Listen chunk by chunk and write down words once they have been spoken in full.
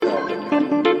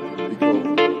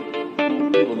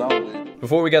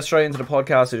Before we get straight into the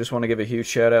podcast, I just want to give a huge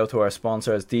shout out to our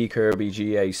sponsors, D Kirby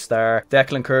GA Star.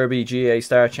 Declan Kirby GA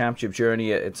Star Championship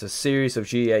Journey. It's a series of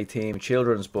GA team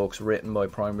children's books written by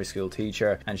primary school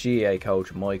teacher and GA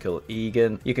coach Michael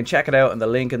Egan. You can check it out in the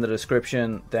link in the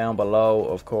description down below,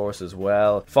 of course, as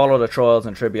well. Follow the trials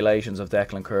and tribulations of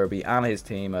Declan Kirby and his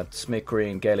team at Smith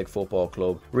Green Gaelic Football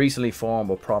Club, recently formed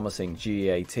but promising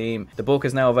GA team. The book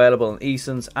is now available in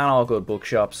Eason's and all good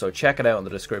bookshops, so check it out in the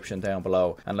description down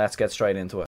below, and let's get straight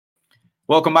into it.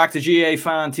 Welcome back to GA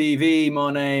Fan TV.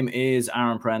 My name is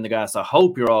Aaron Prendergast. I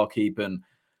hope you're all keeping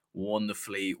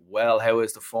wonderfully well. How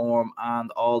is the form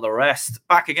and all the rest?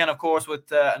 Back again, of course,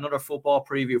 with another football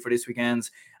preview for this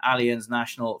weekend's Allianz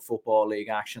National Football League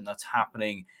action that's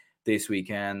happening this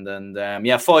weekend. And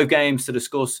 5 games to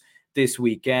discuss this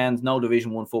weekend. No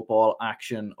Division 1 football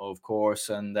action, of course.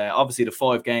 And obviously the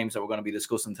 5 games that we're going to be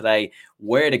discussing today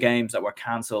were the games that were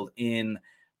cancelled in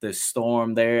the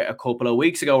storm there a couple of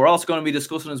weeks ago. We're also going to be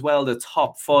discussing as well the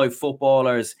top 5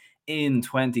 footballers in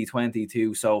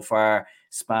 2022 so far,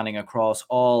 spanning across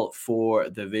all 4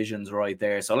 divisions right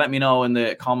there. So let me know in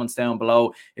the comments down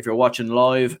below if you're watching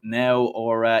live now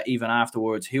or even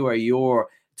afterwards, who are your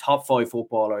top 5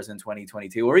 footballers in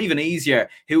 2022, or even easier,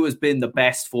 who has been the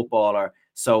best footballer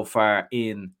so far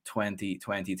in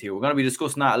 2022. We're going to be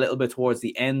discussing that a little bit towards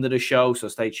the end of the show, so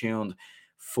stay tuned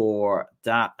for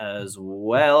that as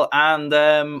well. And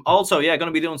also, going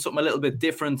to be doing something a little bit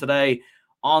different today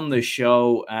on the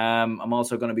show. I'm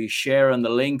also going to be sharing the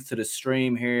link to the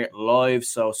stream here live,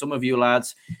 so some of you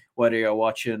lads, whether you're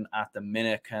watching at the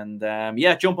minute, can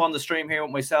jump on the stream here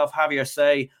with myself, have your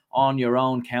say on your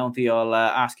own county. I'll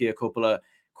ask you a couple of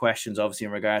questions, obviously,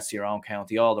 in regards to your own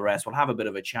county. All the rest, we'll have a bit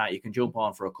of a chat. You can jump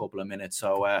on for a couple of minutes.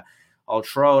 So I'll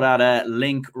throw that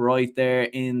link right there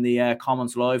in the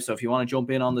comments live. So if you want to jump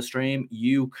in on the stream,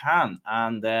 you can.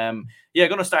 And going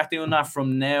to start doing that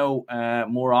from now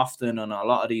more often on a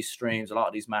lot of these streams, a lot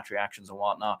of these match reactions and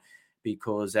whatnot.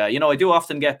 Because, I do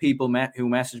often get people who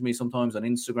message me sometimes on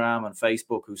Instagram and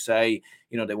Facebook who say,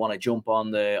 they want to jump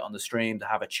on the stream to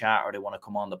have a chat, or they want to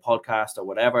come on the podcast or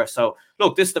whatever. So,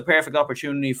 look, this is the perfect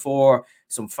opportunity for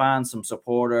some fans, some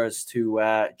supporters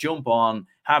to jump on,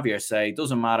 have your say.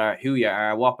 Doesn't matter who you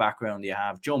are, what background you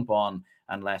have, jump on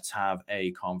and let's have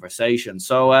a conversation.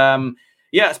 So, I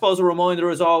suppose a reminder,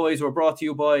 as always, we're brought to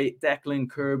you by Declan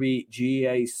Kirby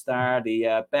GA Star,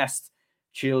 the best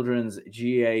children's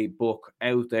GA book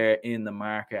out there in the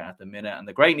market at the minute. And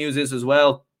the great news is as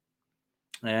well,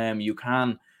 you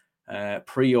can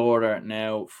pre-order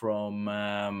now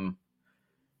from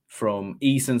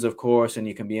Eason's, of course, and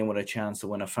you can be in with a chance to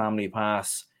win a family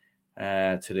pass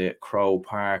to the Crow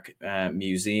Park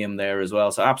Museum there as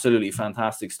well. So absolutely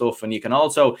fantastic stuff. And you can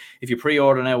also, if you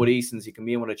pre-order now with Eason's, you can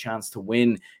be in with a chance to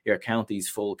win your county's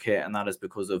full kit, and that is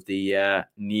because of the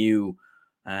new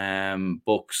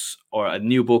books, or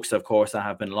new books, of course, that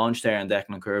have been launched there in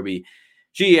Declan Kirby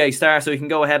GA Star. So you can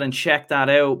go ahead and check that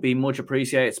out. Be much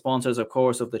appreciated. Sponsors, of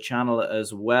course, of the channel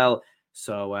as well.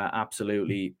 So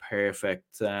absolutely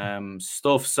perfect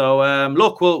stuff. So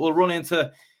look, we'll run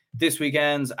into this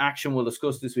weekend's action. We'll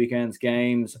discuss this weekend's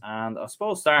games, and I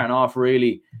suppose starting off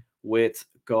really with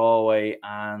Galway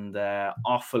and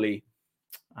Offaly.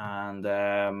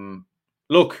 And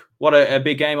look, what a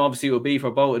big game obviously it will be for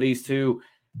both of these two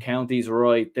counties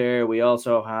right there. We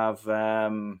also have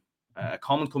a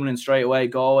comment coming in straight away.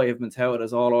 Galway have been touted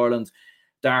as All Ireland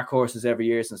dark horses every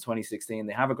year since 2016.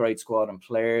 They have a great squad and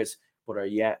players, but are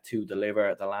yet to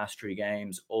deliver. The last 3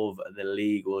 games of the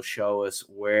league will show us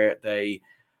where they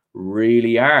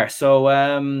really are. So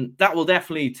that will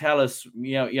definitely tell us,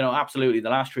 absolutely, the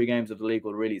last 3 games of the league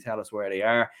will really tell us where they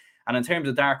are. And in terms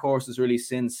of dark horses, really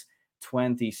since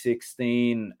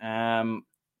 2016,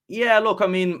 look, I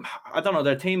mean, I don't know,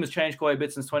 their team has changed quite a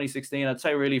bit since 2016. I'd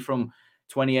say really from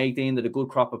 2018, that a good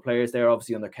crop of players there,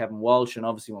 obviously under Cavan Walsh, and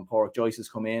obviously when Porrick Joyce has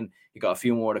come in, you got a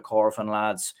few more of the Corfin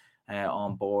lads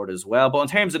on board as well. But in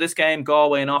terms of this game,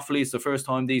 Galway and Offaly, it's the first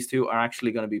time these two are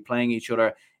actually going to be playing each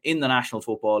other in the National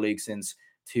Football League since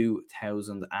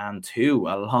 2002.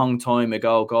 A long time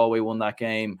ago, Galway won that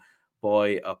game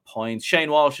by a point. Shane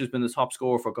Walsh has been the top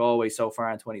scorer for Galway so far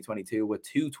in 2022 with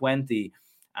 220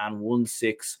 and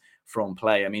 1-6 from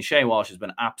play. I mean, Shane Walsh has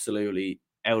been absolutely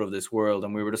out of this world,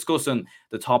 and we were discussing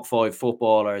the top 5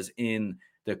 footballers in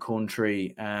the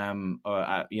country.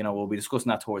 We'll be discussing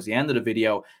that towards the end of the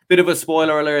video. Bit of a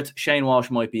spoiler alert, Shane Walsh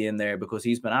might be in there because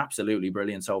he's been absolutely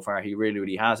brilliant so far. He really,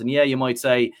 really has. And you might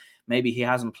say maybe he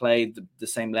hasn't played the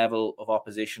same level of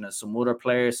opposition as some other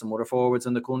players, some other forwards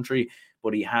in the country,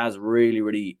 but he has really,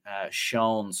 really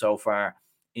shown so far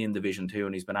in Division 2,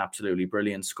 and he's been absolutely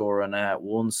brilliant, scoring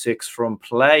 1-6 from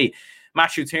play.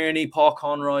 Matthew Tierney, Paul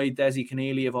Conroy, Desi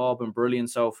Keneally have all been brilliant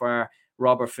so far.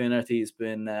 Robert Finnerty has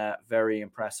been very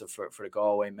impressive for the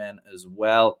Galway men as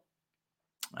well.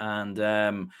 And,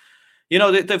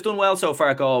 they've done well so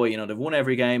far, Galway. They've won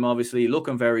every game, obviously,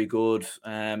 looking very good.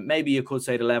 Maybe you could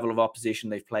say the level of opposition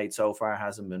they've played so far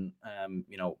hasn't been,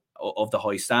 of the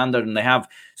high standard. And they have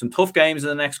some tough games in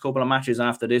the next couple of matches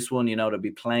after this one. They'll be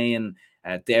playing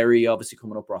Derry, obviously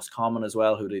coming up, Roscommon as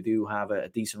well, who they do have a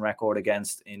decent record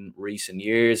against in recent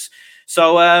years.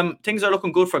 So things are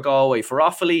looking good for Galway. For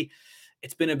Offaly,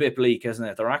 it's been a bit bleak, isn't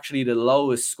it? They're actually the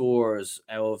lowest scorers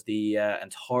out of the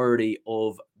entirety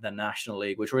of the National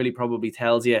League, which really probably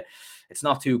tells you it's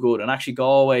not too good. And actually,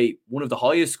 Galway, one of the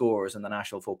highest scorers in the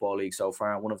National Football League so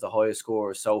far, and one of the highest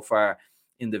scorers so far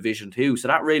in Division 2. So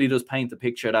that really does paint the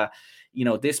picture that,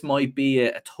 this might be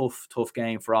a tough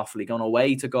game for Offaly, going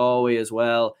away to Galway as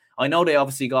well. I know they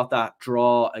obviously got that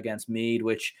draw against Meath,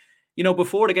 which,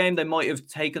 before the game, they might have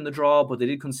taken the draw, but they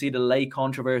did concede a late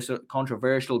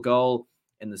controversial goal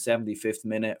in the 75th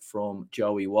minute from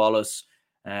Joey Wallace.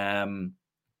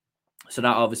 So that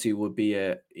obviously would be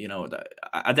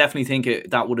I definitely think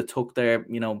that would have took their,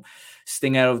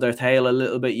 sting out of their tail a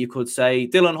little bit, you could say.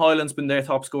 Dylan Hyland's been their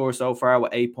top scorer so far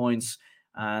with 8 points,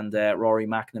 and Rory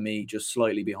McNamee just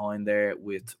slightly behind there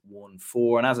with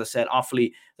 1-4. And as I said,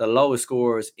 Offaly, the lowest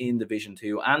scorers in Division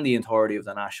 2 and the entirety of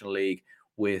the National League,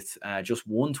 with just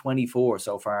 124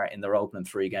 so far in their opening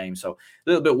 3 games. So a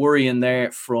little bit worrying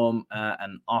there from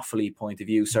an Offaly point of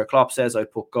view. Sir Klopp says I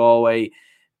put Galway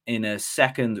in a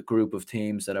second group of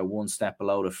teams that are one step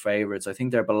below the favourites. I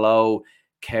think they're below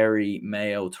Kerry,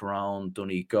 Mayo, Tyrone,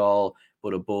 Donegal,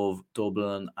 but above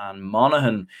Dublin and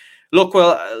Monaghan. Look,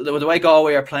 well, the way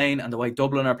Galway are playing and the way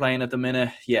Dublin are playing at the minute,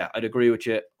 yeah, I'd agree with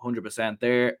you 100%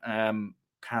 there.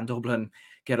 Can Dublin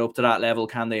get up to that level?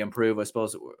 Can they improve? I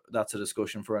suppose that's a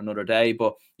discussion for another day.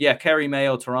 But yeah, Kerry,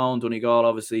 Mayo, Tyrone, Donegal,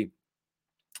 obviously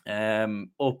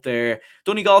up there.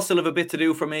 Donegal still have a bit to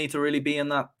do for me to really be in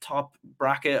that top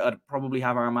bracket. I'd probably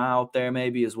have Armagh up there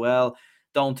maybe as well.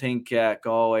 Don't think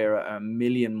Galway are a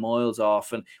million miles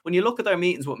off. And when you look at their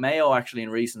meetings with Mayo actually in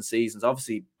recent seasons,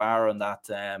 obviously barring that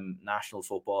National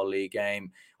Football League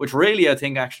game, which really I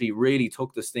think actually really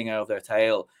took the sting out of their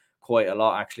tail quite a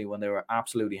lot actually when they were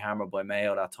absolutely hammered by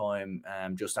Mayo that time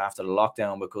just after the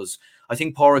lockdown, because I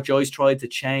think Pádraig Joyce tried to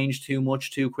change too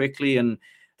much too quickly and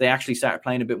they actually started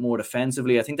playing a bit more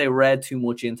defensively. I think they read too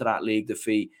much into that league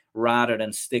defeat rather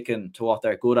than sticking to what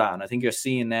they're good at. And I think you're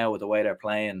seeing now with the way they're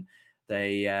playing,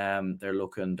 they're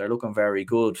looking very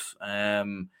good.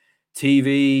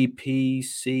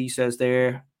 TVPC says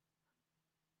there,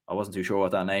 I wasn't too sure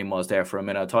what that name was there for a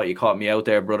minute. I thought you caught me out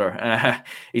there, brother.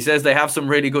 He says they have some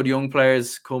really good young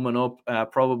players coming up,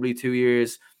 probably 2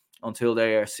 years until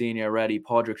they are senior ready.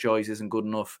 Pádraig Joyce isn't good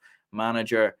enough.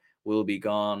 Manager will be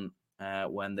gone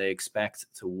when they expect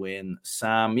to win.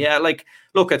 Sam, yeah,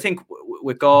 look, I think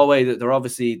with Galway, they're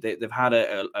obviously, they've had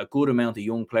a good amount of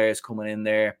young players coming in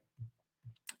there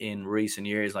in recent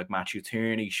years, like Matthew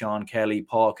Tierney, Sean Kelly,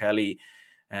 Paul Kelly,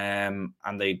 and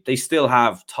they still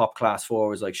have top class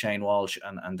forwards like Shane Walsh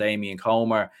and Damien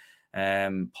Comer.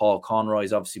 Paul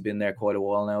Conroy's obviously been there quite a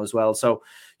while now as well. So,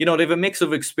 they have a mix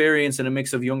of experience and a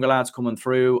mix of younger lads coming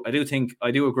through. I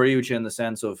do agree with you in the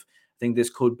sense of, I think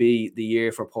this could be the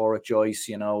year for Pádraig Joyce.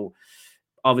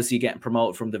 Obviously getting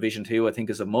promoted from Division 2, I think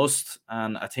is a must.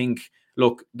 And I think,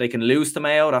 look, they can lose to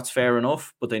Mayo, that's fair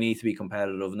enough, but they need to be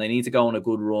competitive and they need to go on a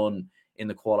good run in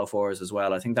the qualifiers as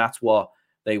well. I think that's what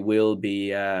they will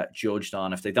be judged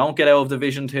on. If they don't get out of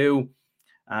Division 2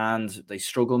 and they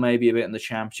struggle maybe a bit in the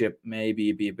Championship, maybe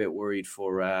you'd be a bit worried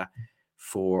for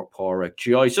Pádraig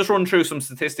Joyce. Just run through some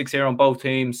statistics here on both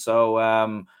teams. So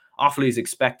Offaly's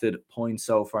expected points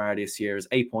so far this year is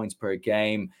 8 points per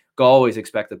game. Galway's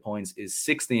expected points is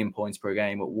 16 points per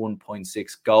game with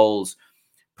 1.6 goals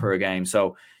per game.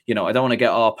 So, I don't want to get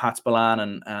all Pats Balan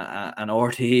and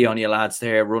RTE on you lads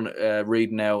there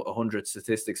reading out 100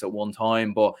 statistics at one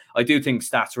time. But I do think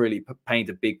stats really paint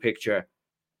a big picture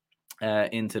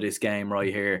into this game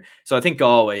right here. So I think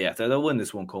Galway, yeah, they'll win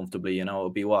this one comfortably. It'll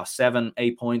be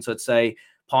 7-8 points, I'd say,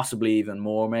 possibly even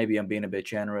more. Maybe I'm being a bit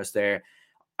generous there.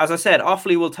 As I said,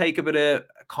 Offaly will take a bit of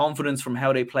confidence from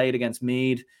how they played against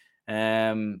Meath.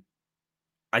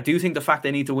 I do think the fact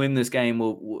they need to win this game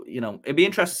will, it'd be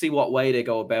interesting to see what way they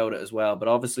go about it as well. But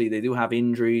obviously they do have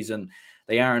injuries and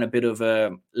they are in a bit of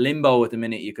a limbo at the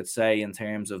minute, you could say, in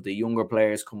terms of the younger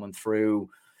players coming through.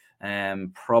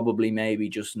 Probably maybe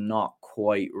just not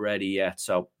quite ready yet.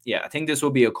 So yeah, I think this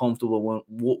will be a comfortable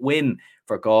win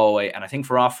for Galway, and I think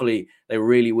for Offaly they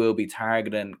really will be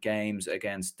targeting games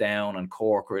against Down and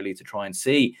Cork really to try and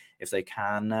see if they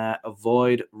can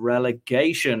avoid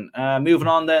relegation. Moving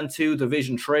on then to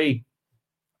Division 3,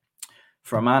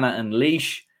 Fermanagh and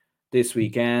Laois this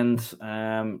weekend.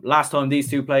 Last time these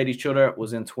two played each other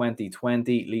was in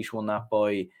 2020. Laois won that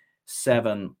by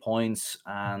 7 points,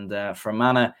 and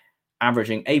Fermanagh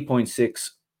averaging 8.6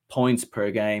 points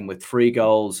per game with 3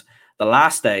 goals the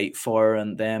last day,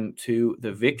 firing them to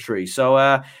the victory.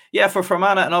 So yeah, for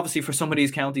Fermanagh, and obviously for some of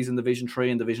these counties in Division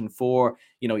 3 and Division 4,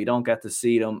 you know, you don't get to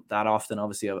see them that often.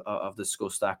 Obviously I've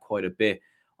discussed that quite a bit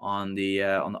on the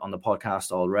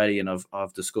podcast already, and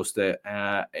I've discussed it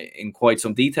in quite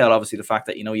some detail. Obviously the fact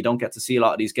that, you know, you don't get to see a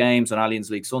lot of these games on Allianz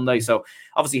League Sunday, so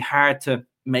obviously hard to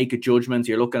make a judgment.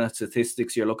 You're looking at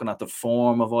statistics, you're looking at the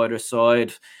form of either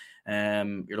side,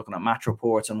 you're looking at match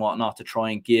reports and whatnot to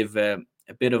try and give a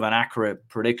bit of an accurate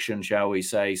prediction, shall we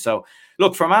say. So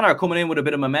look, Fermanagh are coming in with a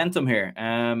bit of momentum here.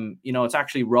 You know, it's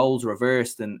actually roles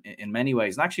reversed in many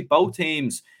ways, and actually both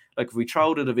teams, like if we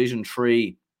throw the Division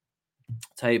 3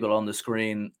 table on the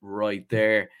screen right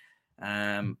there,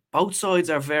 both sides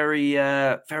are very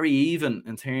even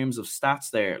in terms of stats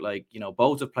there. Like, you know,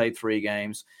 both have played 3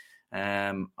 games.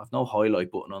 I've no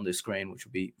highlight button on this screen, which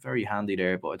would be very handy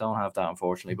there, but I don't have that,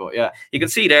 unfortunately. But yeah, you can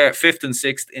see there 5th and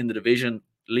 6th in the division,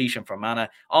 Laois and Fermanagh,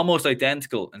 almost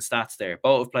identical in stats there.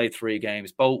 Both have played 3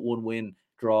 games, both 1 win,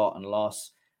 draw and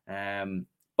loss.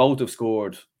 Both have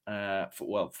scored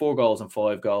 4 goals and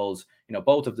 5 goals. You know,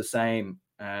 both have the same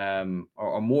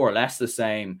or more or less the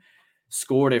same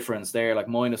score difference there, like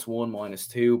 -1,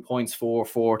 -2, points 4,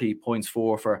 40, points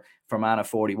 4 for Fermanagh,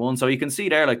 41. So you can see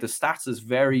there, like the stats is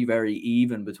very, very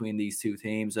even between these two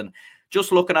teams. And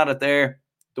just looking at it there,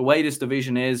 the way this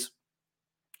division is,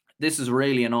 this is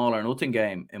really an all or nothing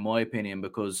game, in my opinion,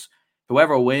 because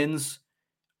whoever wins,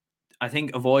 I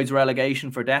think, avoids relegation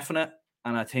for definite.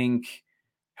 And I think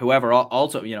whoever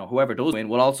does win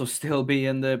will also still be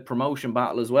in the promotion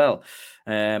battle as well.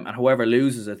 And whoever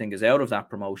loses, I think, is out of that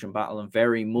promotion battle and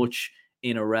very much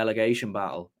in a relegation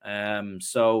battle.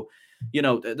 So, you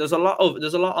know, there's a lot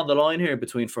on the line here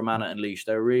between Fermanagh and Laois.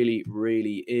 There really,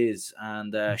 really is.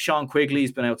 And Sean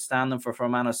Quigley's been outstanding for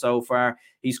Fermanagh so far.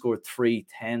 He scored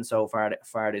 310 so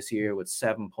far this year with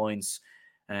 7 points,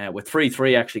 with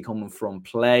 3-3 actually coming from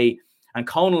play. And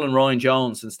Conal and Ryan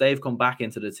Jones, since they've come back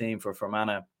into the team for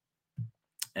Fermanagh,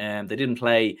 they didn't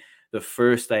play the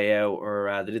first day out,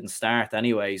 or they didn't start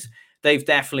anyways. They've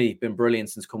definitely been brilliant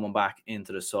since coming back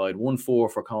into the side. 1-4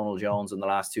 for Conal Jones in the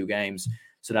last 2 games.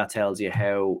 So that tells you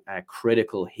how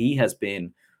critical he has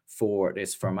been for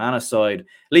this Fermanagh side.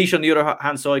 Laois, on the other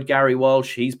hand side, Gary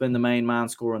Walsh, he's been the main man,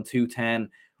 scoring 210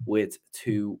 with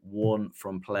 2-1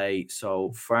 from play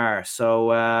so far.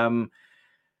 So,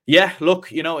 yeah,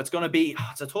 look, you know, it's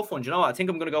a tough one. You know, I think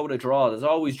I'm going to go with a draw. There's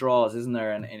always draws, isn't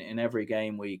there, in every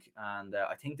game week? And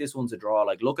I think this one's a draw.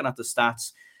 Like, looking at the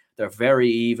stats, they're very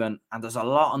even, and there's a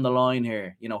lot on the line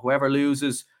here. You know, whoever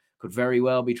loses could very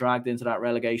well be dragged into that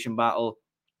relegation battle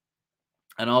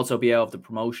and also be out of the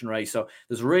promotion race. So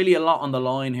there's really a lot on the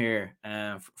line here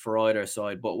for either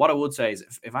side. But what I would say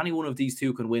is, if any one of these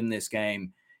two can win this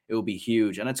game, it will be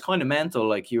huge. And it's kind of mental.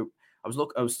 Like,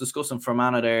 I was discussing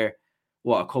Fermanagh there,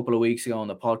 a couple of weeks ago on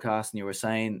the podcast, and you were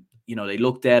saying, you know, they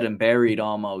look dead and buried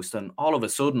almost, and all of a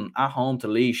sudden at home to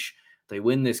Laois, they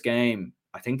win this game.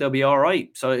 I think they'll be all right.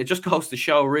 So it just goes to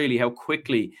show really how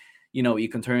quickly, you know, you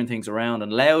can turn things around.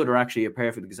 And Louth are actually a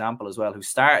perfect example as well, who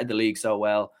started the league so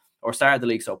well, or started the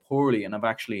league so poorly, and have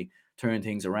actually turned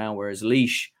things around, whereas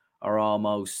Laois are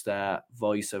almost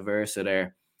vice versa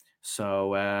there.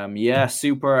 So, yeah,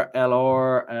 Super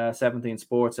LR 17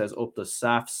 Sports says up the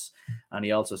Safs. And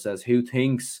he also says, who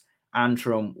thinks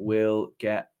Antrim will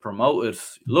get promoted?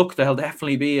 Look, they'll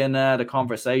definitely be in the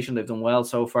conversation. They've done well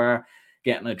so far,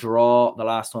 getting a draw the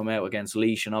last time out against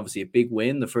Laois, and obviously a big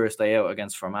win the first day out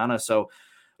against Fermanagh. So,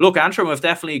 look, Antrim have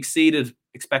definitely exceeded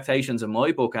expectations in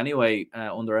my book anyway,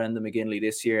 under Enda McGinley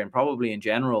this year, and probably in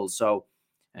general. So,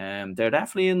 they're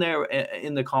definitely in there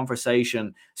in the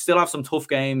conversation. Still have some tough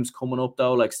games coming up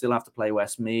though, like still have to play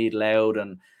Westmeath, Louth,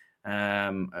 and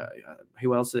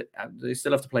who else? They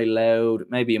still have to play Louth.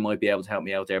 Maybe you might be able to help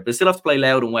me out there, but they still have to play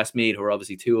Louth and Westmeath, who are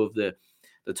obviously 2 of the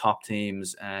top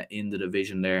teams in the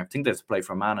division there. I think they have to play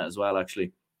Fermanagh as well,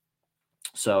 actually.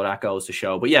 So that goes to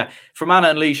show. But yeah,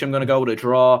 Fermanagh and Laois, I'm going to go with a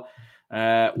draw.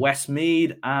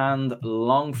 Westmeath and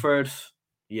Longford.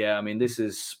 Yeah, I mean, this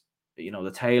is, you know,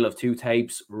 the tale of 2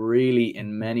 tapes, really,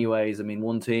 in many ways. I mean,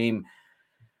 one team,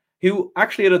 who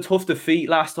actually had a tough defeat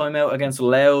last time out against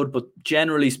Louth, but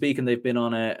generally speaking, they've been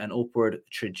on an upward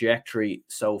trajectory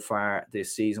so far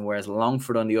this season, whereas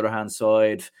Longford, on the other hand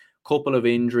side, couple of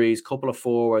injuries, couple of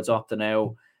forwards opting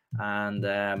out, and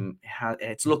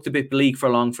it's looked a bit bleak for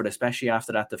Longford, especially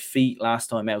after that defeat last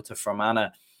time out to Fermanagh,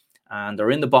 and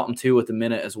they're in the bottom two at the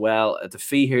minute as well. A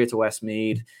defeat here to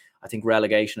Westmeath, I think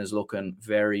relegation is looking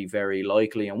very, very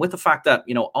likely, and with the fact that,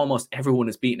 you know, almost everyone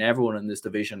is beating everyone in this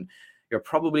division, you're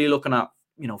probably looking at,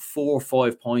 you know, 4 or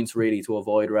 5 points really to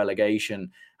avoid relegation.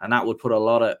 And that would put a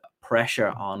lot of pressure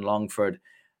on Longford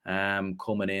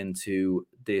coming into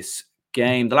this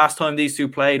game. The last time these two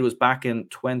played was back in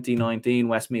 2019.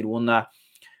 Westmeath won that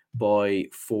by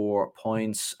 4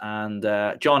 points. And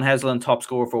John Heslin, top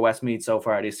scorer for Westmeath so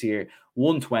far this year,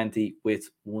 120 with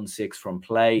 1-6 from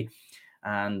play.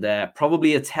 And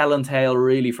probably a telling tale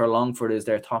really for Longford is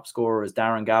their top scorer is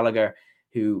Darren Gallagher,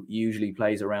 who usually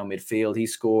plays around midfield. He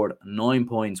scored 9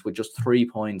 points with just 3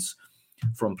 points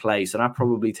from play. So that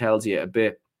probably tells you a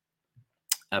bit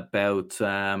about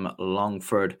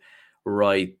Longford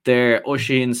right there.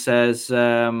 Ushin says,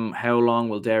 how long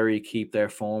will Derry keep their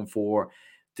form for,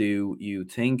 do you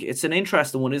think? It's an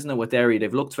interesting one, isn't it, with Derry?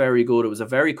 They've looked very good. It was a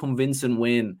very convincing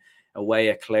win away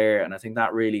at Clare, and I think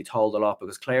that really told a lot,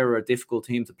 because Clare are a difficult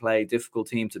team to play, difficult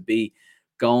team to beat,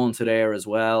 going to there as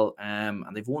well. And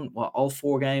they've won all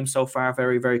 4 games so far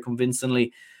very, very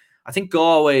convincingly. I think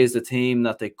Galway is the team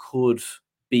that they could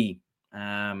beat,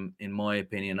 in my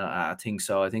opinion. I think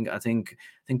so. I think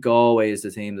Galway is the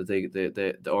team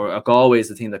that Galway is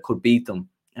the team that could beat them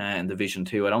in Division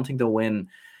 2. I don't think they'll win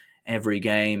every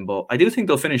game, but I do think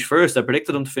they'll finish first. I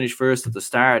predicted them to finish first at the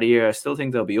start of the year. I still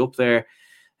think they'll be up there.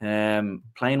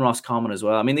 Playing Roscommon as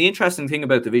well. I mean, the interesting thing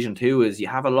about Division 2 is you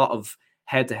have a lot of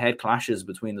head-to-head clashes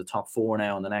between the top 4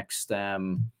 now in the next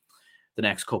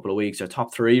couple of weeks, or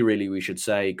top 3 really, we should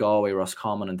say. Galway,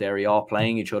 Roscommon and Derry all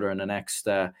playing each other in the next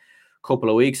couple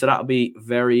of weeks, so that'll be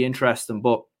very interesting.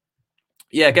 But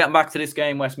yeah, getting back to this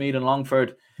game, Westmeath and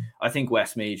Longford, I think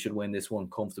Westmeath should win this one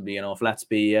comfortably enough. Let's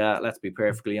be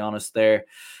perfectly honest there.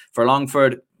 For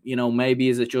Longford, you know, maybe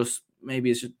it's just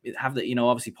have the, you know,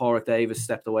 obviously Pádraig Davis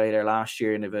stepped away there last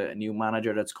year, and they've a new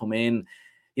manager that's come in.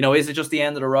 You know, is it just the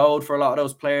end of the road for a lot of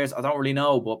those players? I don't really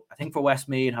know, but I think for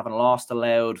Westmeath, having lost to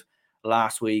Louth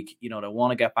last week, you know, they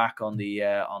want to get back on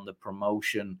the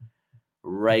promotion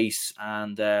race.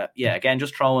 And yeah, again,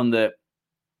 just throwing the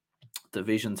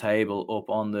division table up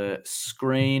on the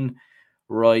screen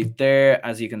right there.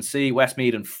 As you can see,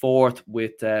 Westmeath in 4th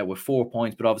with 4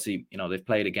 points, but obviously, you know, they've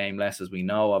played a game less, as we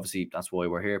know. Obviously, that's why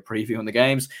we're here previewing the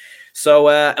games. So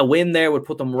a win there would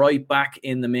put them right back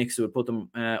in the mix. It would put them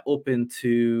up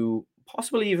into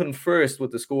possibly even first,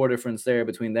 with the score difference there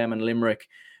between them and Limerick.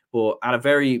 But at a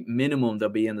very minimum, they'll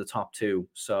be in the top 2.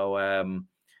 So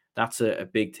that's a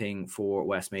big thing for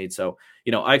Westmeath. So,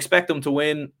 you know, I expect them to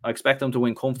win. I expect them to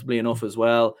win comfortably enough as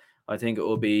well. I think it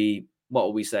will be, what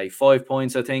will we say, 5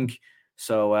 points, I think.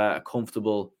 So a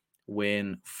comfortable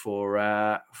win for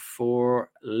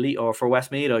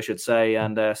Westmeath, I should say.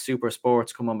 And Super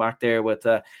Sports coming back there with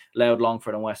Louth,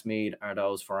 Longford and Westmeath are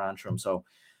those for Antrim. So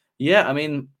yeah, I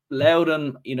mean, Louth,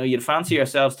 and, you know, you'd fancy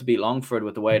yourselves to beat Longford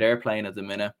with the way they're playing at the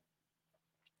minute.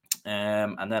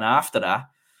 And then after that,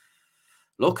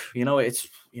 look, you know, it's,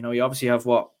 you know, you obviously have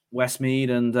Westmeath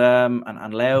and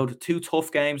Louth, 2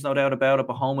 tough games, no doubt about it,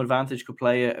 but home advantage could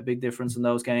play a big difference in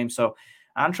those games. So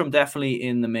Antrim definitely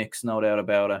in the mix, no doubt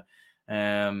about it.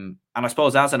 And I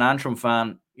suppose as an Antrim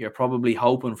fan, you're probably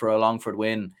hoping for a Longford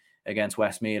win against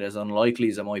Westmeath, as unlikely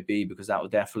as it might be, because that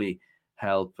would definitely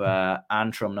help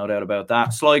Antrim, no doubt about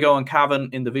that. Sligo and Cavan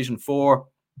in Division 4.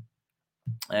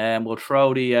 We'll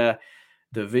throw the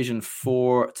Division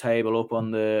 4 table up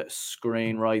on the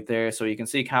screen right there. So you can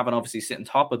see Cavan obviously sitting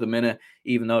top at the minute,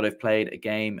 even though they've played a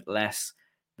game less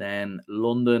than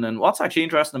London. And what's actually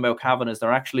interesting about Cavan is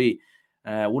they're actually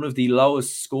one of the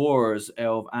lowest scorers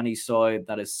of any side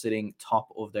that is sitting top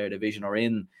of their division or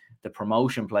in the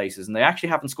promotion places. And they actually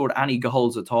haven't scored any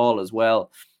goals at all as well.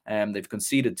 They've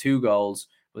conceded 2 goals,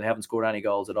 but they haven't scored any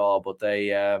goals at all. But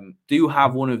they do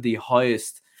have one of the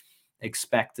highest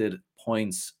expected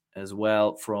points as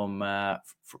well from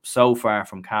so far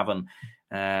from Cavan,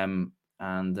 and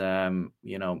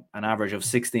you know, an average of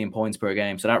 16 points per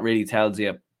game. So that really tells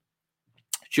you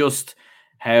just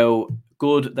how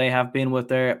good they have been with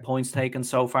their points taken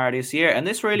so far this year. And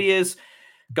this really is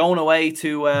going away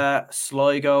to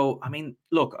Sligo. I mean,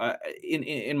 look,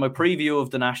 in my preview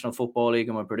of the National Football League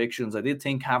and my predictions, I did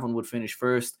think Cavan would finish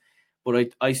first,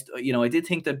 but I did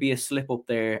think there'd be a slip up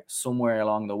there somewhere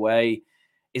along the way.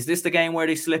 Is this the game where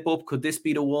they slip up? Could this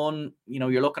be the one? You know,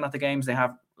 you're looking at the games they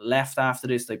have left after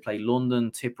this. They play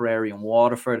London, Tipperary and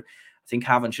Waterford. I think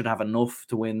Cavan should have enough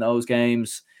to win those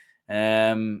games.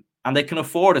 And they can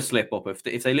afford a slip up.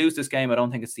 If they lose this game, I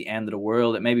don't think it's the end of the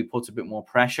world. It maybe puts a bit more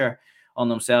pressure on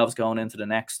themselves going into the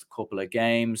next couple of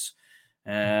games.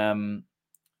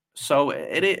 So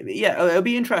it'll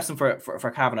be interesting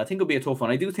for Cavan. I think it'll be a tough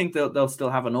one. I do think they'll still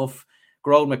have enough.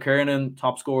 Gerald McKernan,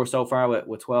 top scorer so far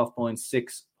with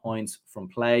 12.6 points from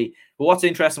play. But what's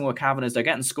interesting with Cavan is they're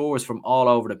getting scores from all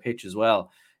over the pitch as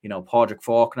well. You know, Padraig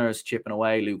Faulkner's chipping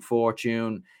away, Luke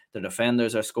Fortune, the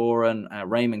defenders are scoring.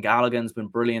 Raymond Gallagher's been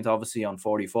brilliant, obviously, on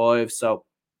 45. So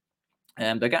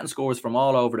they're getting scores from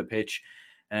all over the pitch.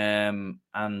 And,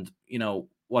 you know,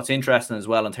 what's interesting as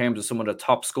well in terms of some of the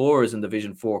top scorers in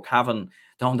Division 4, Cavan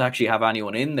don't actually have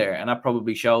anyone in there. And that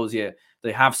probably shows you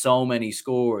they have so many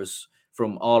scores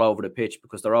from all over the pitch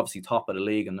because they're obviously top of the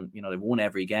league and, you know, they've won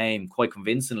every game quite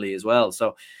convincingly as well.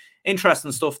 So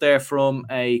interesting stuff there from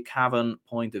a Cavan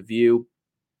point of view.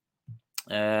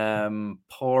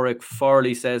 Porrick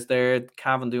Farley says there,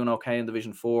 Cavan doing okay in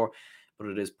Division 4, but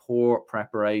it is poor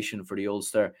preparation for the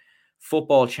Ulster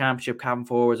Football Championship. Cavan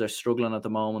forwards are struggling at the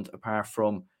moment, apart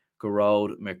from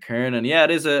Gerald McKernan. Yeah,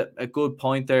 it is a good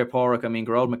point there, Porrick. I mean,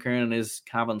 Gerald McKernan is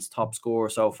Cavan's top scorer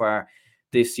so far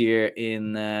this year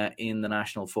in the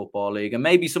National Football League. And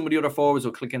maybe some of the other forwards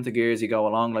will click into gear as you go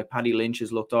along. Like Paddy Lynch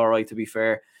has looked all right, to be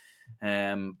fair.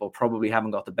 But probably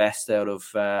haven't got the best out of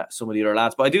some of the other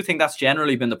lads. But I do think that's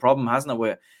generally been the problem, hasn't it,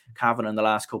 with Cavan in the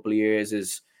last couple of years,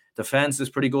 is defence is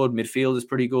pretty good, midfield is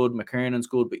pretty good, McKernan's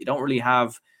good, but you don't really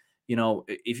have, you know,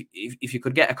 if you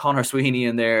could get a Conor Sweeney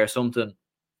in there or something,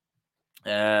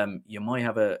 you might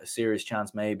have a serious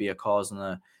chance maybe of causing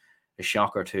a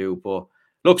shock or two. But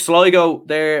look, Sligo,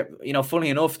 they're, you know, funny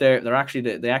enough, they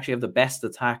actually have the best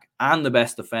attack and the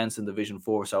best defence in Division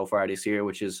 4 so far this year,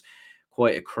 which is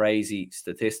quite a crazy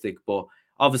statistic. But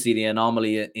obviously the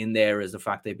anomaly in there is the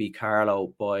fact they beat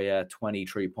Carlow by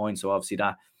 23 points. So obviously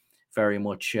that very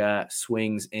much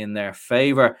swings in their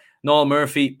favour. Noel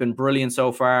Murphy been brilliant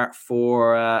so far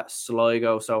for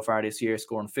Sligo so far this year,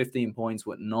 scoring 15 points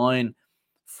with 9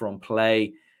 from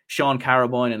play. Sean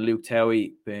Carabine and Luke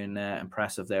Towie been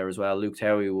impressive there as well. Luke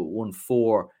Towie won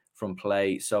 4 from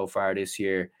play so far this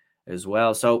year as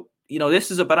well. So, you know, this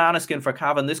is a banana skin for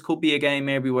Cavan. This could be a game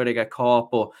maybe where they get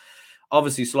caught, but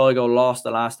obviously Sligo lost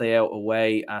the last day out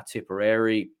away at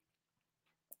Tipperary,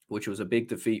 which was a big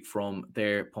defeat from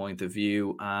their point of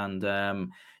view. And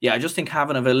I just think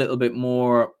Cavan have a little bit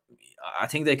more, I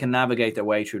think they can navigate their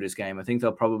way through this game. I think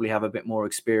they'll probably have a bit more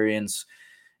experience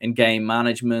in game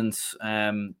management.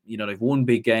 You know, they've won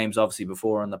big games obviously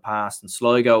before in the past. And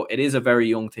Sligo, it is a very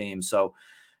young team. So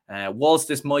whilst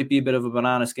this might be a bit of a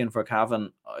banana skin for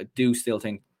Cavan, I do still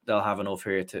think they'll have enough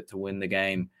here to win the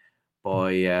game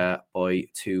by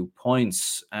 2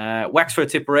 points. Wexford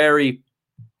Tipperary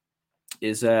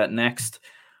is next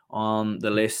on the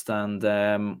list,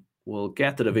 and we'll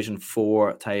get the Division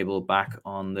 4 table back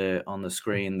on the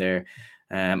screen there.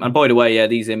 And by the way, yeah,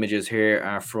 these images here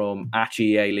are from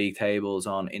GA League Tables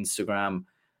on Instagram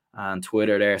and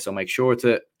Twitter there, so make sure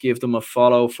to give them a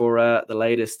follow for the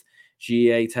latest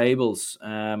GA tables.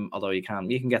 Although you can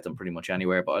get them pretty much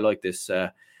anywhere, but I like this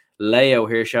layout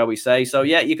here, shall we say. So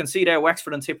yeah, you can see there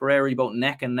Wexford and Tipperary both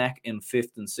neck and neck in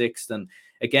 5th and 6th, and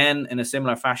again in a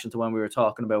similar fashion to when we were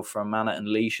talking about Fermanagh and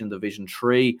Laois in Division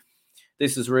 3.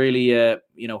 This is really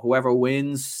you know, whoever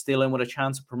wins still in with a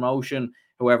chance of promotion.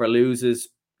 Whoever loses,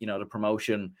 you know, the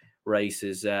promotion race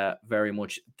is very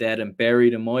much dead and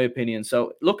buried, in my opinion.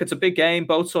 So look, it's a big game.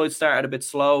 Both sides started a bit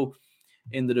slow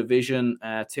in the division.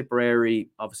 Tipperary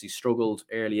obviously struggled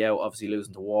early out, obviously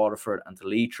losing to Waterford and to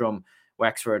Leitrim.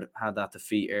 Wexford had that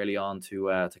defeat early on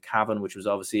to Cavan, which was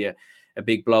obviously a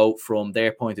big blow from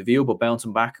their point of view, but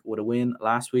bouncing back with a win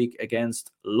last week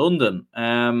against London.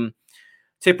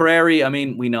 Tipperary, I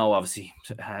mean, we know obviously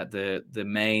the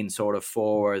main sort of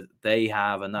forward they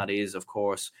have, and that is, of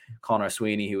course, Conor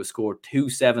Sweeney, who has scored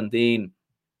 217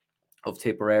 of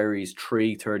Tipperary's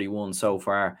 331 so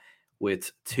far,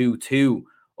 with 2-2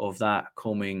 of that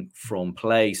coming from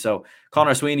play. So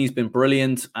Conor Sweeney's been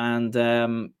brilliant, and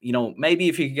you know, maybe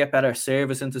if you could get better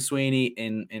service into Sweeney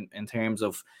in terms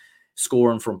of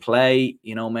scoring from play,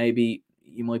 you know, maybe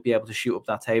you might be able to shoot up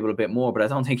that table a bit more, but I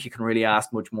don't think you can really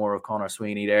ask much more of Conor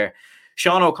Sweeney there.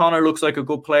 Sean O'Connor looks like a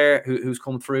good player who's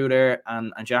come through there,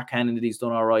 and Jack Kennedy's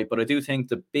done all right, but I do think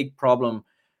the big problem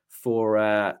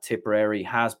for Tipperary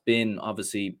has been,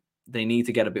 obviously, they need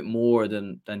to get a bit more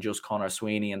than just Conor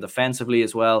Sweeney, and defensively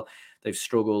as well, they've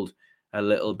struggled a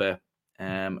little bit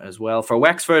as well. For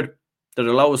Wexford, they're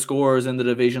the lowest scorers in the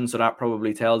division, so that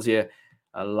probably tells you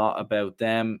a lot about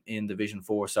them in Division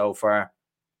 4 so far.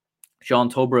 Sean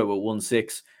Tubritt with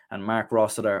 1-6, and Mark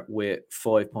Rossiter with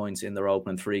 5 points in their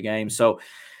opening 3 games. So,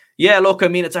 yeah, look, I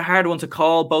mean, it's a hard one to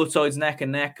call. Both sides neck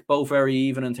and neck, both very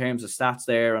even in terms of stats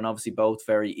there, and obviously both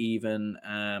very even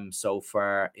so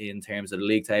far in terms of the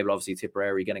league table. Obviously,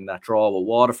 Tipperary getting that draw with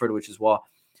Waterford, which is what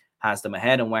has them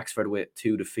ahead, and Wexford with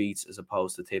 2 defeats as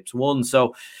opposed to Tips 1.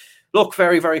 So, look,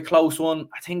 very, very close one.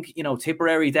 I think,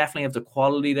 Tipperary definitely have the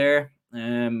quality there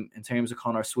in terms of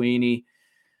Conor Sweeney.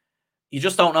 You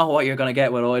just don't know what you're going to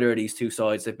get with either of these two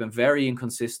sides. They've been very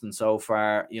inconsistent so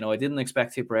far. I didn't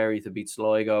expect Tipperary to beat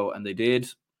Sligo, and they did.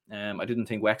 I didn't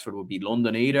think Wexford would beat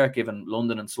London either, given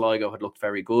London and Sligo had looked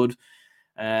very good.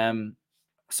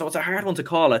 So it's a hard one to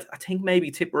call. I think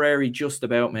maybe Tipperary just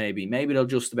about maybe they'll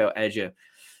just about edge it.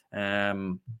 But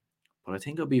I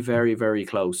think it'll be very, very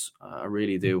close. I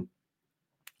really do.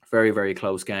 Very, very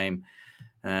close game.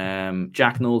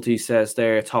 Jack Nulty says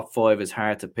there, top 5 is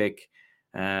hard to pick.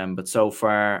 But so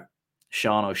far,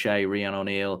 Sean O'Shea, Rian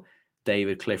O'Neill,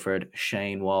 David Clifford,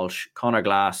 Shane Walsh, Conor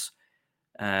Glass,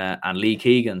 and Lee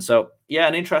Keegan. So yeah,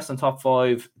 an interesting top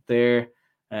 5 there.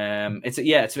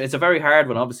 It's a very hard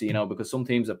one, obviously, because some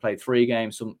teams have played 3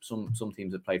 games, some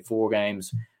teams have played 4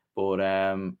 games. But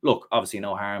look, obviously,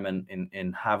 no harm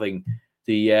in having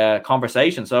the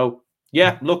conversation. So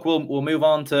yeah, look, we'll move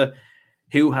on to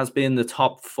who has been the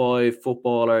top 5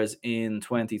 footballers in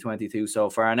 2022 so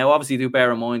far. Now, obviously, do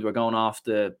bear in mind we're going off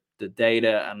the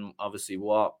data and obviously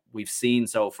what we've seen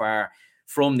so far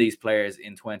from these players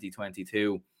in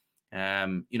 2022.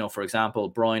 For example,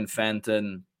 Brian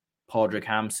Fenton, Padraig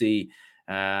Hampsey,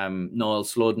 Niall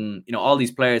Sludden, all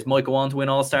these players might go on to win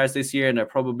All-Stars this year, and they're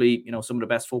probably, some of the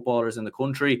best footballers in the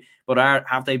country. But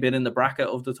have they been in the bracket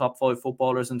of the top 5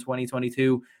 footballers in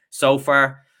 2022 so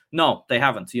far? No, they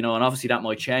haven't, and obviously that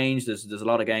might change. There's a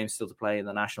lot of games still to play in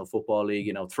the National Football League,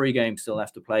 3 games still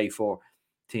left to play for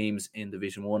teams in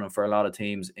Division 1 and for a lot of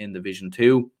teams in Division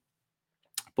 2.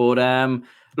 But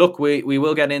look, we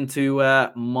will get into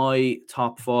my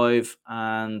top 5,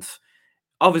 and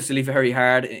obviously very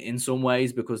hard in some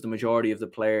ways because the majority of the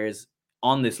players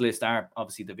on this list are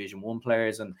obviously Division 1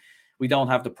 players, and we don't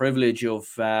have the privilege of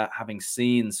having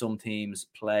seen some teams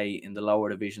play in the lower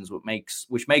divisions,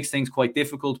 which makes things quite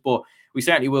difficult. But we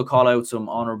certainly will call out some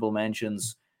honourable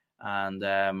mentions and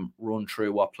run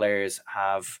through what players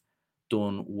have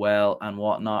done well and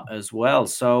whatnot as well.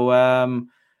 So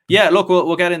yeah, look,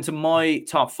 we'll get into my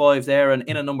top 5 there, and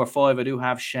in at number 5 I do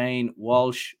have Shane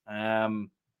Walsh.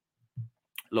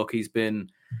 Look, he's been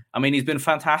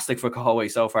fantastic for Galway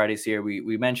so far this year.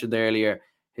 We mentioned earlier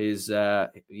his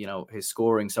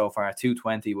scoring so far,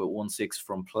 220 with 1-6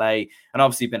 from play, and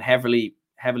obviously been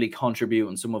heavily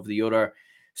contributing some of the other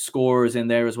scorers in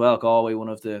there as well. Galway, one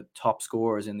of the top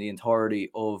scorers in the entirety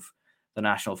of the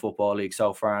National Football League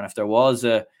so far, and if there was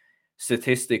a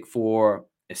statistic for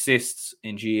assists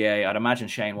in GA, I'd imagine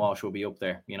Shane Walsh will be up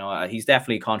there. He's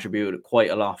definitely contributed quite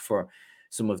a lot for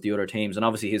some of the other teams, and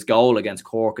obviously his goal against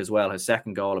Cork as well, his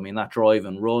second goal, that drive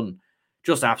and run,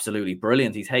 just absolutely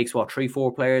brilliant. He takes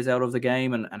 3-4 players out of the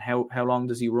game, and how long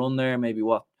does he run there? Maybe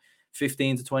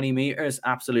 15 to 20 meters.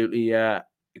 Absolutely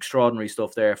extraordinary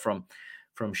stuff there from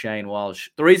Shane Walsh.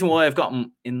 The reason why I've got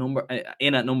him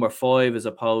in at number 5 as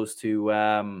opposed to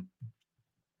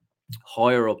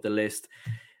higher up the list,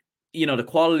 the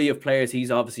quality of players he's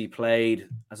obviously played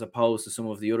as opposed to some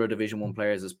of the other Division 1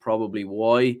 players is probably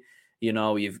why.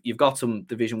 You've got some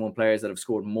Division 1 players that have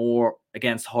scored more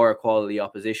against higher quality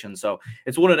opposition. So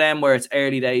it's one of them where it's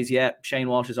early days yet. Shane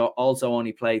Walsh has also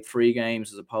only played 3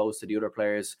 games as opposed to the other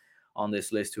players on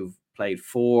this list who've played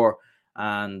 4.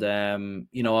 And,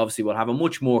 obviously we'll have a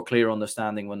much more clear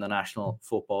understanding when the National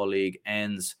Football League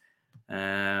ends.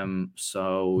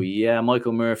 So, yeah,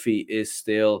 Michael Murphy is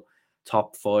still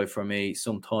top 5 for me.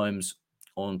 Sometimes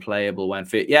unplayable when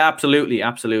fit. Yeah, absolutely.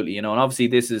 And obviously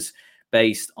this is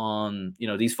based on,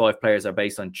 these 5 players are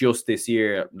based on just this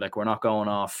year. Like, we're not going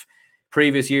off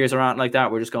previous years or anything like that.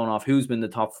 We're just going off who's been the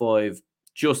top 5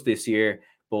 just this year.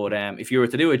 But if you were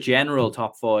to do a general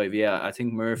top 5, yeah, I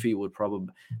think Murphy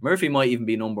might even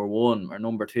be number 1 or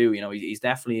number 2. He's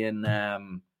definitely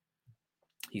in.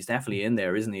 He's definitely in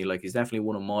there, isn't he? Like, he's definitely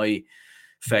one of my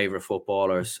favorite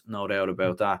footballers, no doubt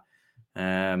about that.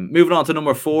 Moving on to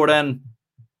number 4 then.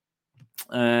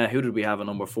 Who did we have at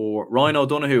number 4? Ryan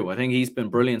O'Donoghue. I think he's been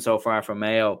brilliant so far for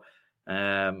Mayo.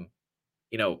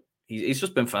 He's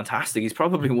just been fantastic. He's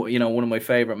probably, one of my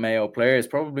favorite Mayo players,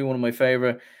 probably one of my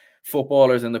favorite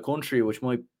footballers in the country, which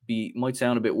might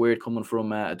sound a bit weird coming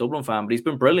from a Dublin fan, but he's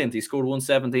been brilliant. He scored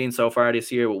 117 so far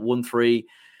this year with 1-3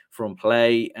 from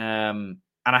play.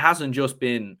 And it hasn't just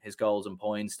been his goals and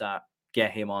points that get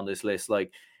him on this list.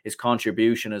 Like, his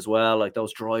contribution as well, like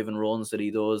those driving runs that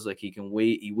he does, like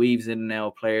he weaves in and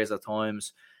out players at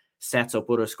times, sets up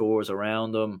other scores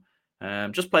around him.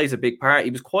 Just plays a big part. He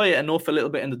was quiet enough a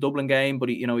little bit in the Dublin game, but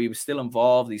he was still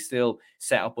involved. He still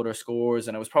set up other scores,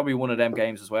 and it was probably one of them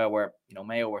games as well where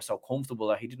Mayo were so comfortable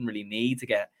that he didn't really need to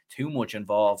get too much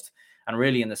involved. And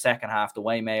really, in the second half, the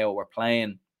way Mayo were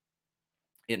playing,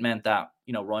 it meant that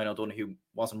Ryan O'Donoghue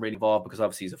wasn't really involved because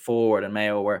obviously he's a forward, and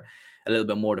Mayo were a little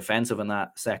bit more defensive in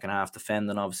that second half,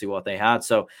 defending obviously what they had.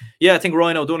 So yeah, I think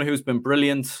Ryan O'Donoghue's been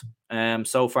brilliant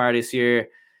so far this year.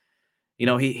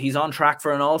 He's on track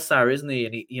for an all-star, isn't he?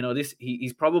 And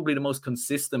he's probably the most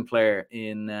consistent player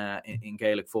in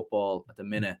Gaelic football at the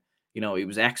minute. He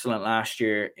was excellent last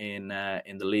year in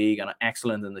the league and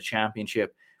excellent in the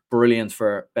championship. Brilliant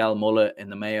for Belmullet in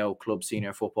the Mayo Club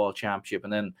Senior Football Championship,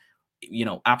 and then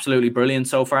absolutely brilliant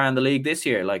so far in the league this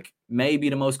year. Like maybe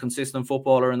the most consistent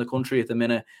footballer in the country at the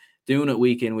minute, doing it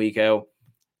week in, week out.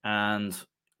 And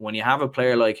when you have a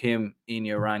player like him in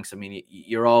your ranks, I mean,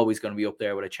 you're always going to be up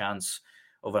there with a chance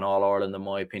of an All Ireland, in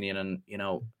my opinion. And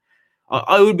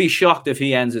I would be shocked if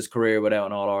he ends his career without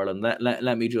an All Ireland.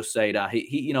 Let me just say that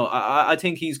I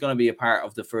think he's going to be a part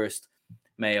of the first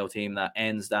Mayo team that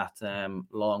ends that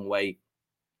long wait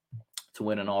to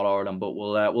win an All Ireland. But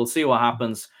we'll see what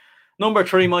happens. Number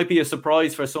 3 might be a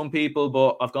surprise for some people,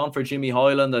 but I've gone for Jimmy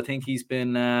Hyland. I think he's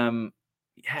been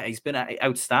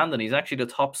outstanding. He's actually the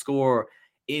top scorer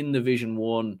in Division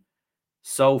 1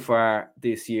 so far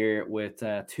this year with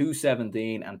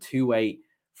 217 and 28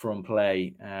 from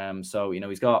play. So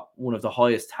he's got one of the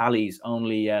highest tallies.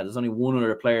 There's only one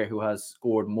other player who has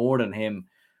scored more than him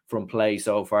from play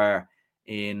so far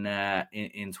in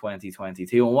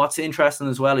 2022. And what's interesting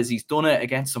as well is he's done it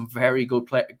against some very good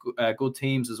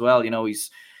teams as well.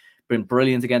 He's been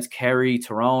brilliant against Kerry,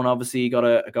 Tyrone. Obviously, he got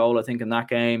a goal, I think, in that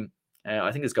game.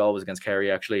 I think his goal was against Kerry,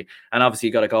 actually. And obviously,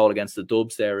 he got a goal against the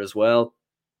Dubs there as well.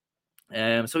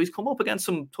 So he's come up against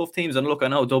some tough teams. And look, I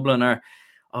know Dublin are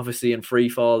obviously in free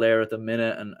fall there at the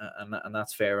minute, and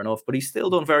that's fair enough. But he's still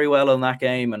done very well in that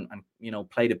game and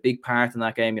played a big part in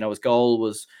that game. His goal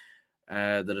was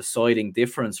the deciding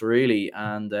difference, really.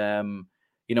 And, I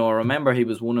remember he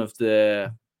was one of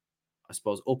the, I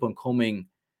suppose, up-and-coming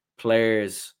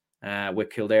players with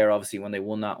Kildare, obviously, when they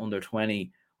won that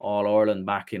under-20 All-Ireland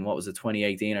back in,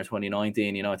 2018 or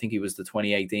 2019? I think he was the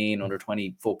 2018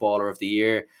 under-20 Footballer of the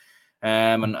Year.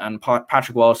 And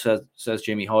Patrick Walsh says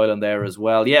Jimmy Hyland there as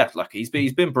well. Yeah, look, he's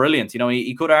been brilliant.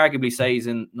 He could arguably say he's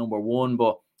in number 1,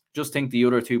 but just think the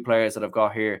other 2 players that I've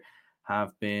got here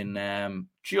have been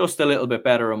just a little bit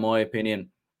better, in my opinion.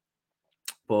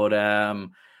 But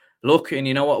look,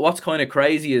 and what's kind of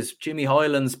crazy is Jimmy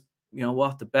Hyland's,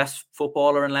 the best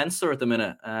footballer in Leinster at the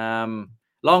minute.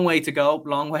 Long way to go,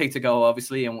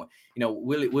 obviously. And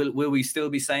will we still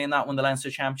be saying that when the Leinster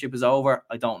Championship is over?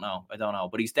 I don't know,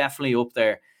 but he's definitely up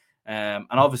there. And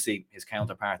obviously his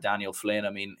counterpart Daniel Flynn. I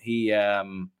mean, he's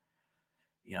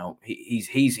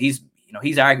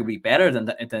arguably better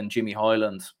than Jimmy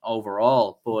Hyland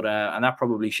overall. But and that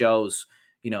probably shows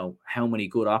how many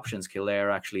good options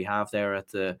Kildare actually have there at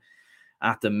the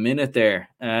minute there.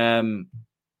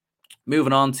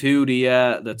 Moving on to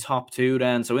the top 2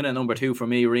 then. So in at number 2 for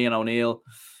me, Rian O'Neill.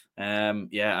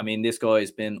 I mean, this guy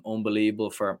has been unbelievable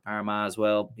for Armagh as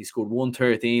well. He scored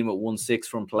 113 with 1-6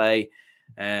 from play.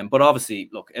 But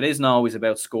obviously, look, it isn't always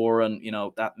about scoring.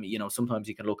 Sometimes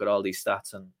you can look at all these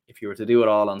stats, and if you were to do it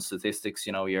all on statistics,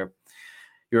 your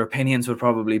opinions would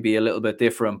probably be a little bit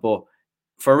different. But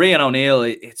for Rian O'Neill,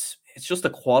 it's just the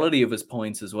quality of his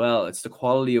points as well. It's the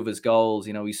quality of his goals.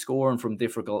 He's scoring from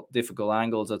difficult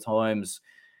angles at times.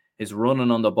 His running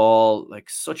on the ball, like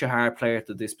such a hard player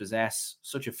to dispossess,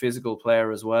 such a physical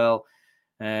player as well.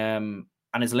 And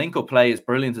his link-up play is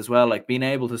brilliant as well. Like being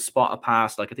able to spot a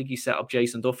pass. Like I think he set up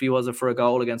Jason Duffy, was it, for a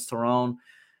goal against Tyrone.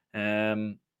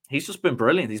 He's just been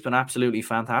brilliant. He's been absolutely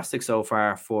fantastic so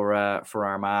far for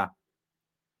Armagh.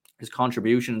 His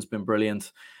contribution has been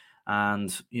brilliant.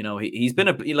 And, he's been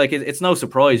it's no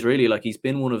surprise really. Like he's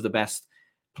been one of the best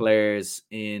players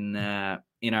in Armagh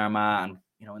and,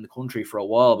 in the country for a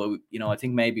while. But, I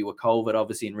think maybe with COVID,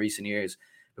 obviously in recent years,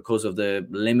 because of the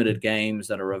limited games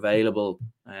that are available,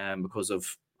 because of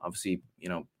obviously,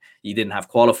 you didn't have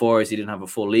qualifiers, you didn't have a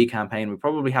full league campaign. We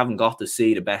probably haven't got to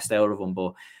see the best out of him.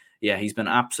 But yeah, he's been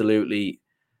absolutely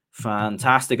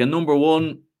fantastic. And number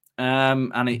 1,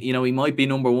 and he might be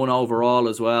number 1 overall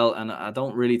as well. And I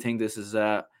don't really think this is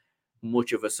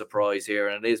much of a surprise here.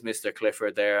 And it is Mr.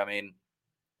 Clifford there. I mean,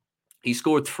 he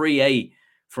scored 3-8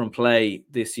 from play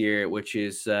this year, which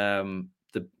is the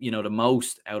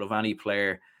most out of any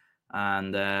player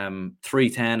and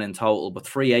 310 in total, but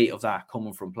 3-8 of that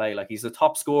coming from play. Like, he's the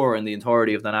top scorer in the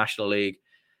entirety of the National League.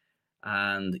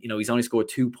 And, you know, he's only scored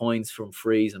 2 points from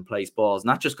frees and place balls. And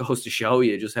that just goes to show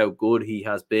you just how good he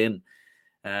has been.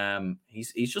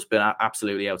 He's just been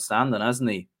absolutely outstanding, hasn't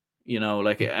he? You know,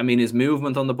 like, I mean, his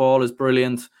movement on the ball is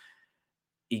brilliant.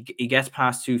 He gets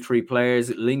past 2-3 players,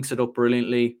 links it up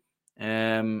brilliantly.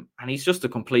 And he's just a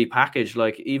complete package.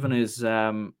 Like, even his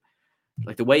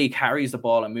like the way he carries the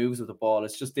ball and moves with the ball,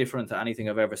 it's just different to anything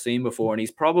I've ever seen before. And he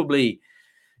probably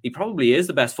is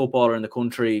the best footballer in the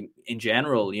country in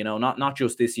general, you know, not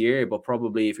just this year, but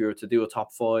probably if you were to do a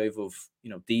top 5 of, you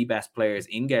know, the best players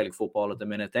in Gaelic football at the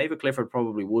minute, David Clifford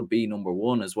probably would be number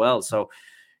 1 as well. So,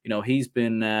 you know, he's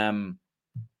been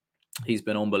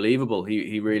unbelievable.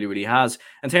 He really, really has.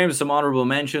 In terms of some honourable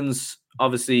mentions,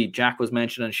 obviously Jack was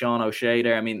mentioned and Sean O'Shea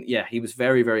there. I mean, yeah, he was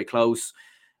very, very close.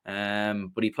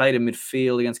 But he played in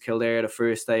midfield against Kildare the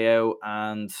first day out.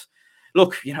 And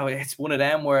look, you know, it's one of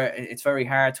them where it's very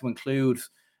hard to include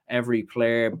every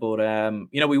player. But,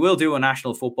 you know, we will do a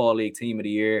National Football League Team of the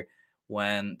Year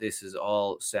when this is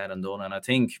all said and done. And I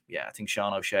think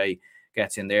Sean O'Shea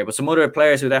gets in there. But some other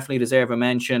players who definitely deserve a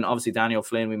mention, obviously Daniel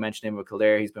Flynn, we mentioned him with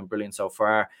Kildare. He's been brilliant so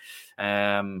far.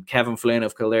 Kevin Flynn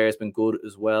of Kildare has been good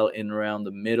as well in and around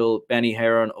the middle. Benny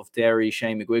Heron of Derry,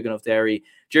 Shane McGuigan of Derry.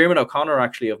 Jeremy O'Connor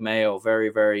actually of Mayo, very,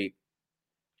 very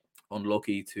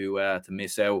unlucky to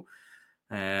miss out.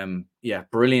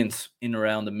 Brilliant in and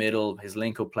around the middle. His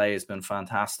link-up play has been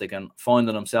fantastic and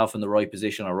finding himself in the right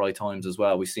position at right times as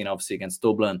well. We've seen obviously against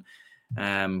Dublin,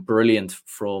 brilliant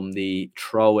from the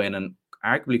throw-in and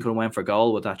arguably could have went for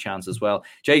goal with that chance as well.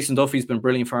 Jason Duffy's been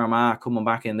brilliant for Armagh, coming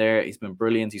back in there. He's been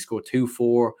brilliant. He scored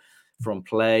 2-4 from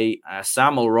play.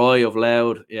 Samuel Roy of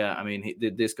Louth. Yeah, I mean,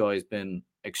 this guy's been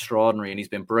extraordinary and he's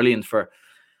been brilliant for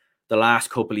the last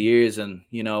couple of years. And,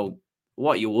 you know,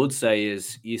 what you would say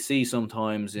is you see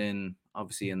sometimes in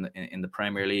the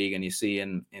Premier League and you see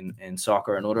in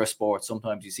soccer and other sports,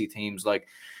 sometimes you see teams like,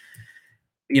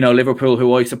 you know, Liverpool,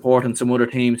 who I support, and some other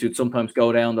teams who'd sometimes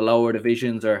go down the lower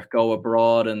divisions or go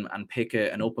abroad and pick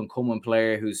an up-and-coming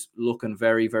player who's looking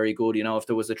very, very good. You know, if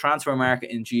there was a transfer market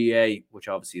in GA, which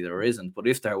obviously there isn't, but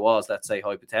if there was, let's say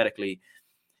hypothetically,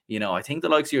 you know, I think the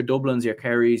likes of your Dublins, your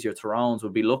Kerrys, your Tyrones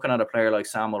would be looking at a player like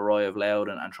Samuel Roy of Louth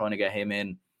and trying to get him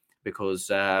in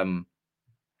because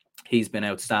he's been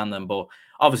outstanding. But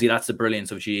obviously that's the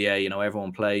brilliance of GA. You know,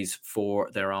 everyone plays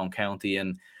for their own county.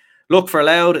 And look, for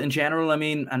Louth in general, I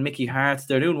mean, and Mickey Hart,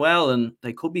 they're doing well and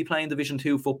they could be playing Division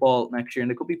 2 football next year and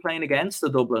they could be playing against the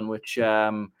Dublin, which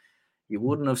you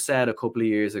wouldn't have said a couple of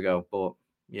years ago. But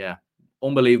yeah,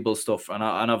 unbelievable stuff. And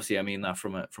obviously, I mean that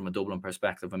from a Dublin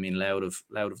perspective. I mean, Louth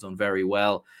have done very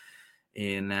well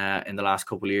in the last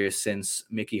couple of years since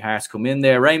Mickey Hart's come in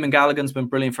there. Raymond Gallagher's been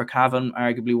brilliant for Cavan,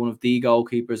 arguably one of the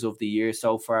goalkeepers of the year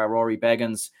so far. Rory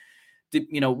Beggins,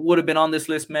 you know, would have been on this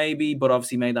list maybe, but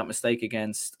obviously made that mistake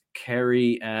against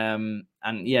Kerry. And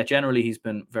yeah, generally he's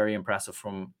been very impressive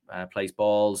from place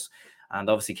balls and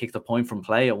obviously kicked a point from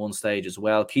play at one stage as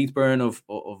well. Keith Byrne of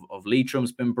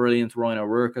Leitrim's been brilliant. Ryan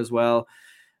O'Rourke as well.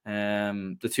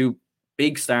 The two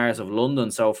big stars of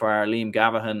London so far, Liam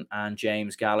Gavahan and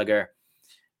James Gallagher,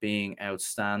 being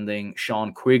outstanding.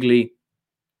 Sean Quigley,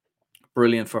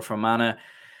 brilliant for Fermanagh.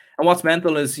 And what's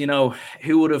mental is, you know,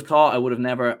 who would have thought I would have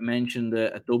never mentioned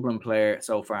a Dublin player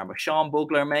so far, but Sean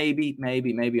Bugler, maybe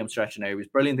I'm stretching there. He was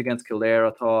brilliant against Kildare,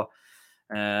 I thought.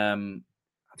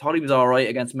 I thought he was all right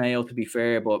against Mayo, to be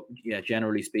fair, but yeah,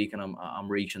 generally speaking, I'm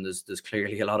reaching. There's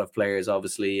clearly a lot of players,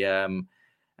 obviously,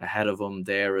 ahead of him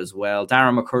there as well.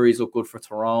 Darren McCurry's looked good for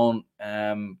Tyrone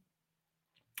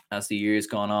as the year's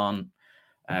gone on.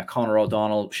 Conor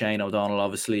O'Donnell, Shane O'Donnell,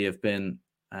 obviously, have been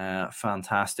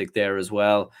fantastic there as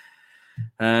well.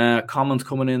 Comment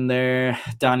coming in there.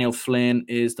 Daniel Flynn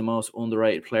is the most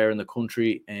underrated player in the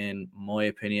country, in my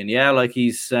opinion. Yeah, like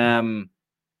he's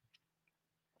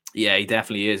yeah, he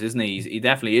definitely is, isn't he? He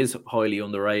definitely is highly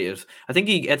underrated. I think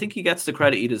he gets the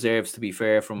credit he deserves, to be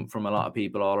fair, from a lot of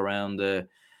people all around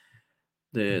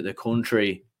the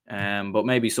country. But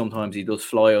maybe sometimes he does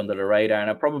fly under the radar, and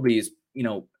it probably is, you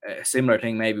know, a similar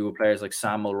thing maybe with players like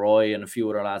Samuel Roy and a few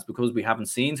other lads, because we haven't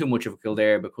seen too much of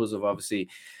Kildare because of obviously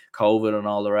COVID and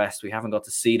all the rest. We haven't got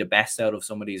to see the best out of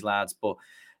some of these lads. But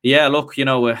yeah, look, you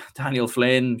know, Daniel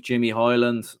Flynn, Jimmy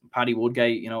Hyland, Paddy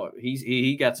Woodgate, you know,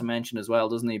 he gets a mention as well,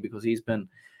 doesn't he? Because he's been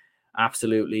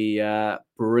absolutely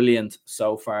brilliant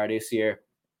so far this year.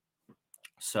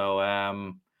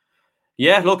 So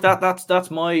yeah, look,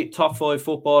 that's my top 5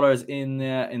 footballers in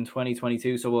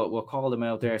 2022. So we'll call them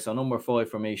out there. So number 5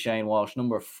 for me, Shane Walsh.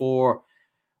 Number 4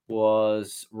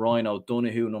 was Ryan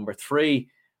O'Donoghue. Number 3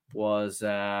 was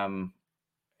who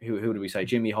did we say?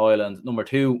 Jimmy Hoyland. Number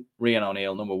 2, Rian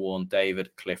O'Neill. Number 1, David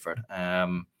Clifford.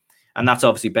 And that's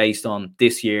obviously based on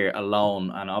this year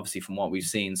alone, and obviously from what we've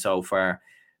seen so far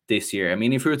this year. I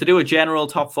mean, if we were to do a general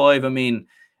top 5, I mean,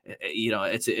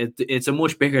 it's a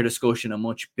much bigger discussion, a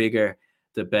much bigger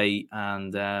debate,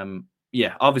 and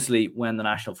yeah, obviously when the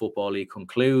National Football League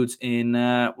concludes in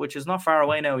which is not far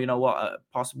away now, you know what,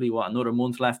 possibly another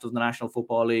month left of the National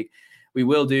Football League, we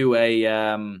will do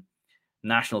a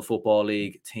National Football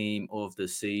League team of the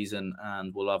season,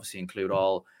 and we'll obviously include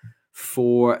all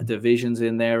 4 divisions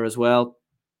in there as well.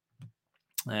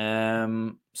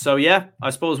 So yeah, I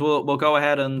suppose we'll go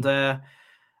ahead and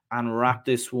wrap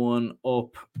this one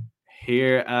up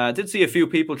here. I did see a few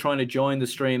people trying to join the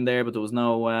stream there, but there was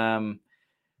no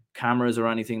cameras or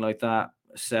anything like that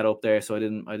set up there, so I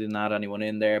didn't add anyone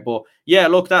in there. But yeah,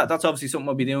 look, that's obviously something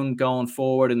we'll be doing going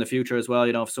forward in the future as well.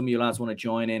 You know, if some of you lads want to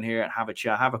join in here and have a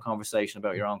chat, have a conversation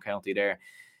about your own county there,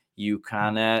 you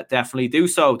can definitely do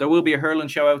so. There will be a hurling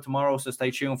show out tomorrow, so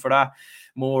stay tuned for that.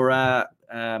 More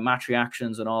match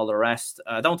reactions and all the rest.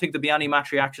 I don't think there'll be any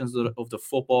match reactions of the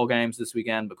football games this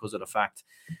weekend because of the fact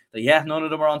that, yeah, none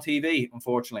of them are on TV,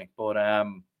 unfortunately. But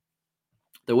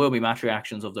there will be match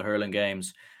reactions of the hurling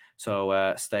games,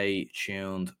 so stay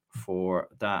tuned for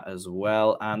that as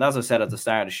well. And as I said at the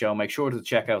start of the show, make sure to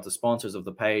check out the sponsors of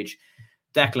the page.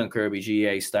 Declan Kirby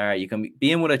GA Star. You can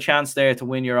be in with a chance there to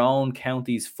win your own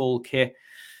county's full kit.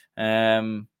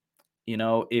 You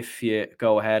know, if you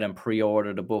go ahead and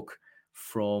pre-order the book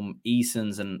from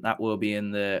Eason's, and that will be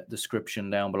in the description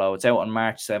down below. It's out on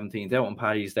March 17th, out on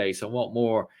Paddy's Day. So what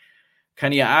more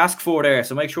can you ask for there?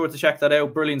 So make sure to check that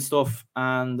out. Brilliant stuff.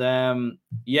 And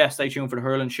yeah, stay tuned for the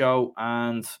hurling show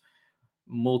and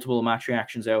multiple match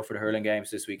reactions out for the hurling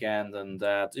games this weekend, and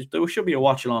there should be a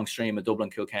watch along stream at Dublin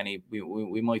Kilkenny.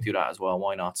 We might do that as well,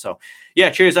 why not? So yeah,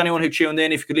 cheers anyone who tuned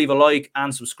in. If you could leave a like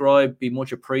and subscribe, be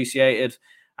much appreciated.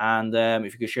 And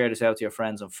if you could share this out to your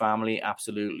friends and family,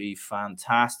 absolutely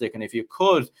fantastic. And if you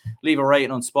could leave a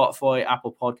rating on Spotify,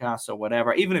 Apple Podcasts, or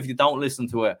whatever, even if you don't listen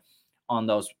to it on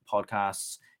those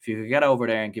podcasts, if you could get over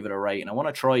there and give it a rating. I want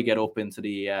to try get up into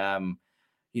the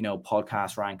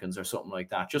podcast rankings or something like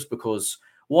that, just because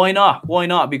why not?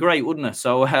 It'd be great, wouldn't it?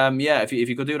 So yeah, if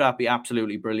you could do that, it'd be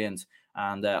absolutely brilliant.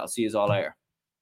 And I'll see you all later.